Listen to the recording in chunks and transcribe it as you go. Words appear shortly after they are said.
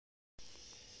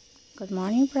Good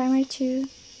morning, Primary 2.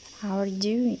 How are you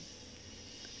doing?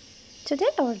 Today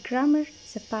our grammar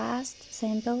is the past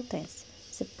simple tense.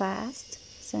 The past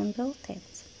simple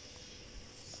tense.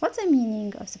 What's the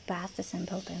meaning of the past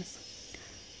simple tense?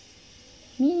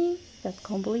 Meaning that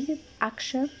completed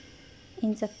action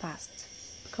in the past.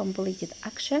 Completed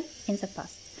action in the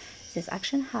past. This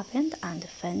action happened and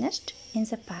finished in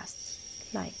the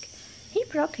past. Like, he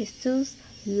broke his tooth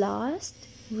last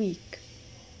week.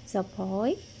 The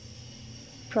boy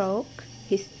broke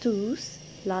his tooth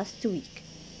last week.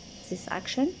 This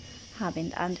action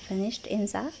happened and finished in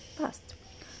the past.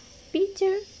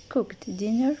 Peter cooked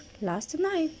dinner last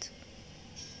night.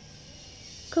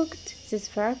 Cooked this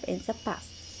verb in the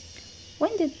past.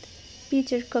 When did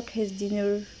Peter cook his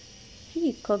dinner?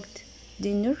 He cooked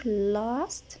dinner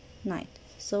last night,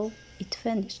 so it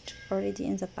finished already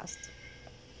in the past.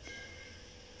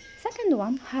 Second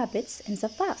one, habits in the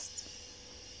past.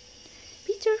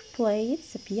 Peter played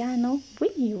the piano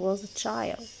when he was a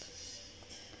child.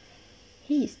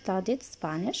 He studied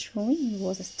Spanish when he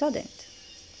was a student.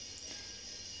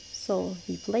 So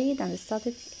he played and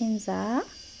studied in the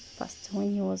past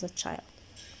when he was a child.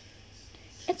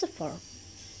 It's a verb.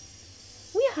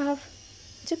 We have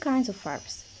two kinds of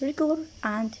verbs, regular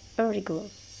and irregular.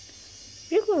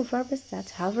 Regular verbs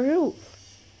that have a rule.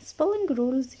 Spelling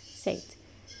rules said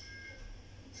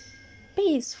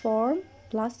base form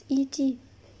plus et,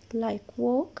 like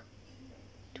walk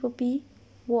to be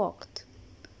walked.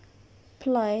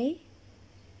 Play,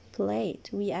 played,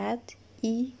 we add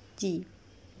ed.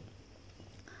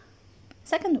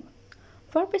 Second one,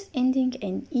 verbs ending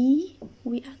in e,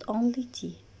 we add only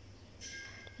t.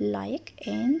 Like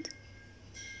and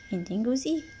ending with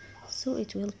e, so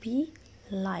it will be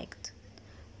liked.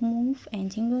 Move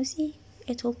ending with e,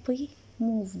 it will be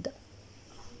moved.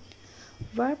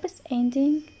 Verbs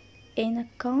ending in a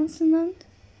consonant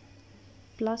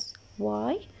plus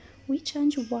y, we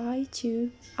change y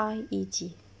to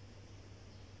iet.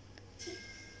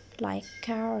 Like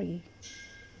carry,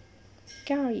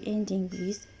 carry ending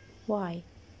with y.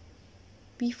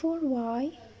 Before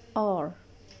y, r.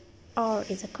 R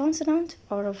is a consonant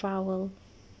or a vowel.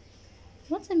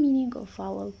 What's the meaning of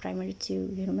vowel, Primary 2?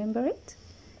 You remember it?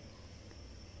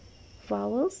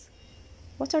 Vowels.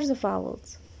 What are the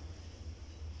vowels?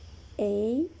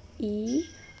 A, E,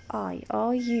 I,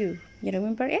 O, U. You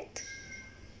remember it?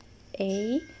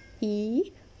 A,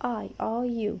 E, I, O,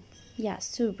 U. Yeah,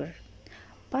 super.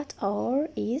 But R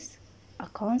is a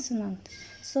consonant,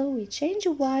 so we change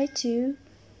Y to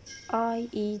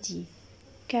IED.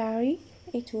 Carry,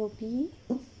 it will be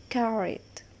carried.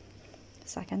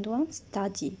 Second one,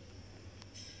 study.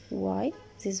 Y,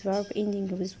 this verb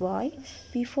ending with Y.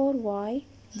 Before Y,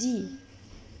 D.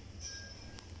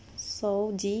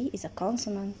 So D is a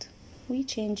consonant. We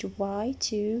change Y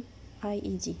to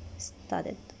IED,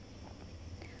 studied.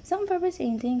 Some verbs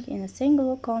ending in a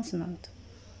single consonant.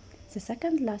 The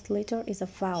second last letter is a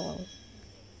vowel.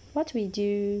 What we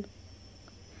do?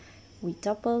 We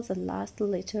double the last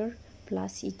letter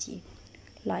plus et.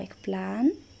 Like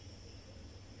plan.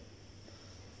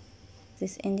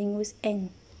 This ending with n.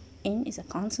 N is a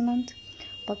consonant,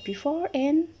 but before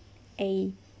n,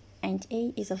 a, and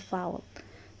a is a vowel.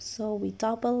 So we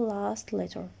double last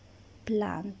letter.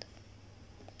 Planned.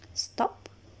 Stop.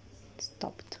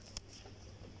 Stopped.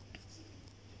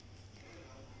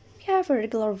 We have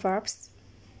irregular verbs.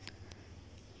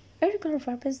 Irregular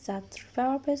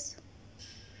verbs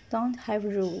don't have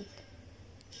rule.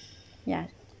 Yeah.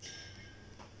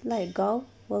 Like go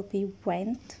will be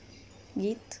went,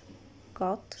 get,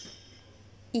 got,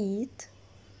 eat,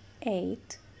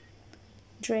 ate,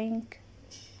 drink,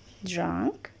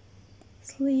 drunk,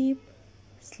 sleep,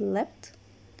 slept.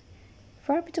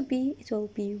 Verb to be, it will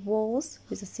be was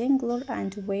with a singular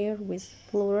and were with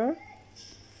plural.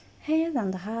 Had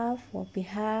and have will be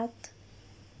had,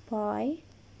 buy,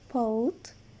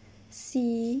 bought,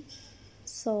 see,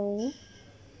 saw,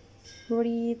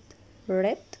 read,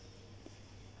 read,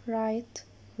 write,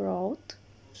 wrote,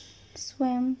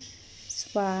 swim,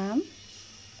 swam,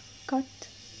 cut,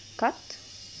 cut,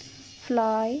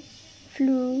 fly,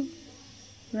 flew,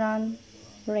 run,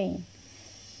 rain.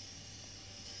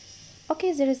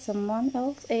 Okay, there is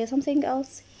something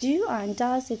else. Do and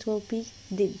does, it will be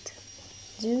did.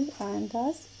 Do and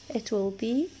does, it will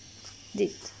be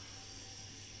did.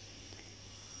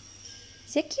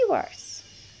 The keywords.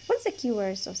 What's the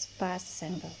keywords of the past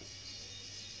simple?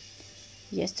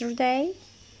 Yesterday,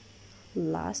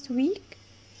 last week,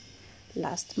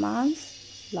 last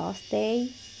month, last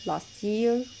day, last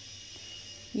year,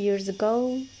 years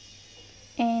ago,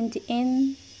 and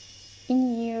in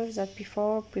years that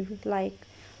before, like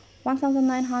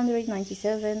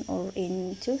 1997 or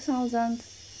in 2000.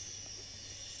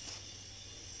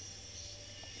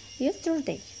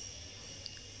 Yesterday.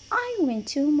 I went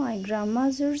to my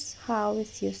grandmother's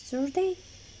house yesterday.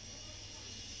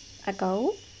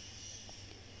 Ago.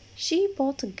 She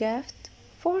bought a gift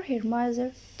for her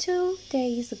mother 2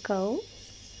 days ago.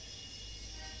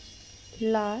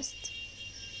 Last.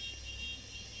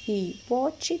 He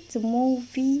watched the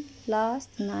movie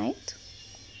last night.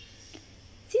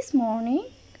 This morning.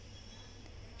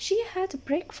 She had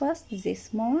breakfast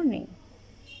this morning.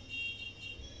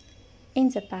 In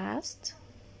the past.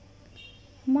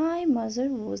 My mother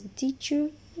was a teacher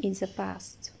in the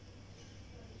past.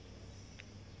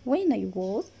 When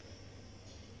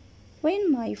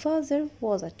my father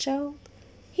was a child,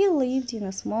 he lived in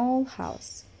a small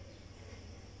house.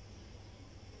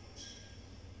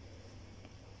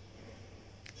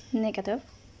 Negative.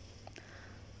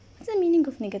 What's the meaning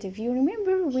of negative? You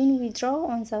remember when we draw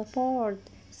on the board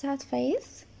sad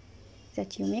face?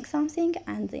 That you make something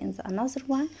and in another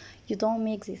one you don't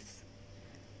make this.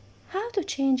 How to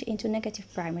change into negative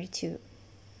primary 2?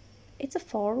 It's a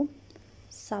form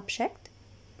subject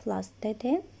plus dead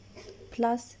end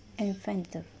plus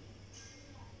infinitive.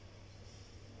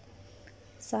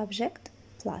 Subject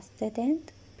plus dead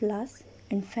end plus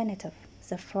infinitive.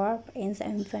 The verb in the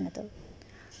infinitive.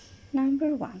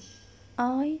 Number 1.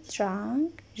 I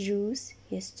drank juice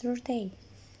yesterday.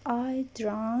 I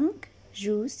drank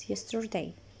juice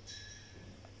yesterday.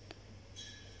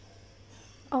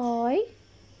 I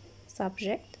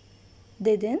subject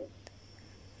didn't.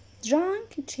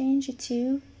 Drank change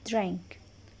to drink.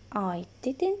 I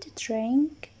didn't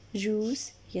drink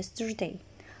juice yesterday.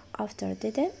 After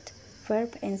didn't,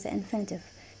 verb in the infinitive.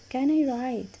 Can I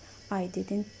write I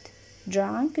didn't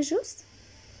drink juice?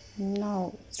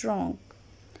 No, it's wrong.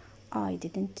 I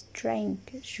didn't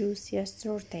drink juice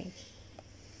yesterday.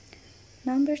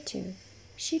 Number 2.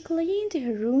 She cleaned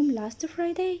her room last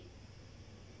Friday.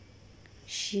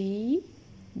 She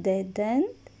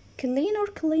didn't clean or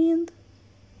cleaned?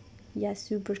 Yeah,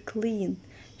 super clean.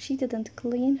 She didn't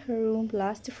clean her room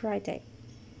last Friday.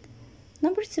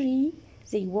 Number 3.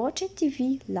 They watched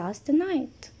TV last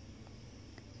night.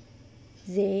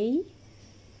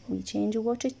 We change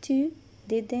watched to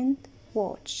didn't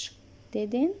watch.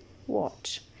 Didn't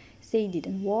watch. They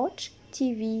didn't watch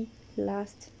TV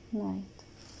last night.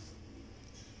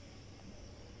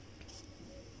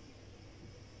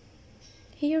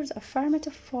 Here's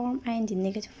affirmative form and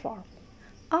negative form.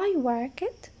 I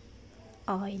worked.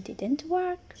 I didn't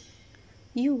work.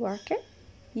 You worked.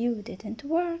 You didn't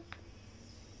work.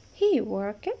 He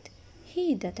worked.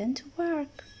 He didn't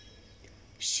work.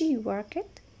 She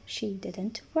worked. She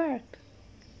didn't work.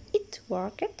 It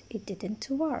worked. It didn't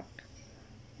work.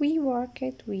 We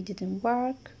worked. We didn't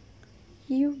work.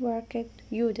 You worked.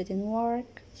 You didn't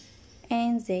work.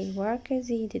 And they worked.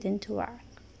 They didn't work.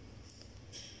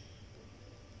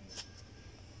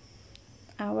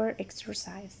 Our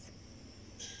exercise.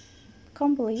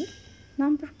 Complete.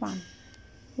 Number 1.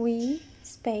 We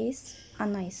space a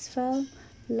nice film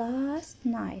last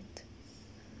night.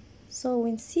 So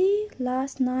when see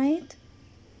last night,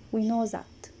 we know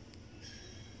that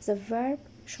the verb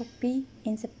should be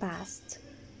in the past.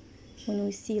 When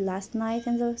we see last night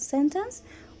in the sentence,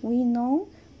 we know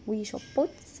we should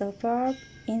put the verb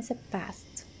in the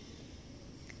past.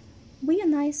 We a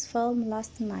nice film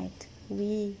last night.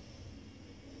 We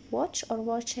watch or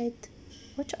watch it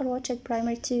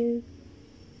primary 2.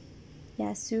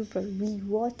 Yeah, super. We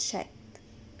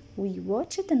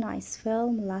watched a nice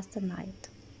film last night.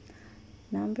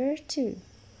 Number 2.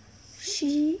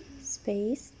 She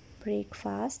space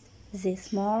breakfast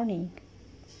this morning.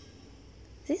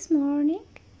 This morning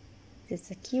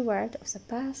is a keyword of the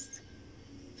past.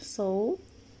 So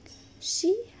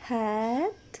she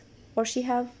had or she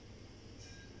have.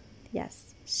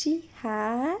 Yes, she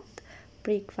had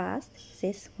breakfast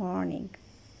this morning.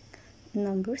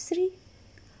 Number 3.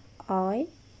 I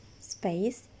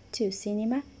space to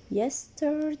cinema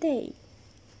yesterday.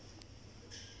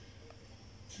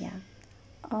 Yeah,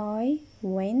 I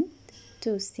went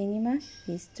to cinema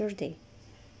yesterday.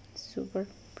 Super.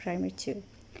 Primary 2.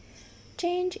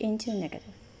 Change into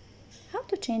negative. How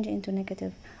to change into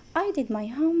negative? I did my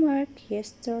homework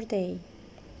yesterday.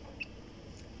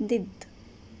 Did.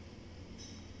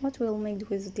 What will make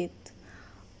with did?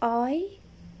 I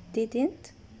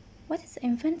didn't. What is the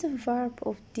infinitive verb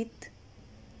of did?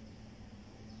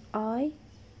 I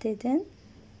didn't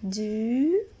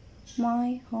do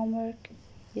my homework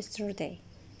yesterday.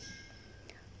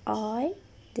 I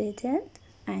didn't,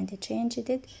 and changed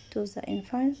it to the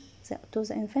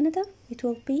infinitive. It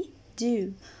will be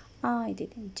do. I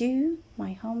didn't do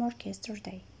my homework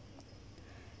yesterday.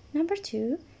 Number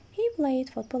 2, he played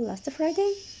football last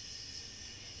Friday.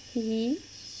 He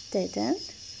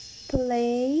didn't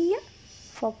play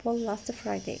football last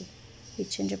Friday. We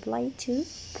change play to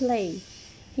play.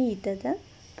 He didn't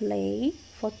play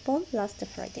football last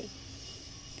Friday.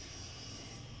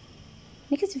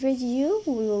 Next video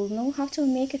we will know how to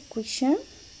make a question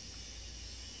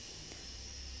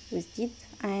with did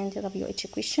and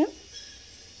WH question.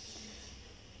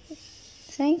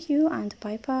 Thank you and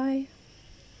bye bye.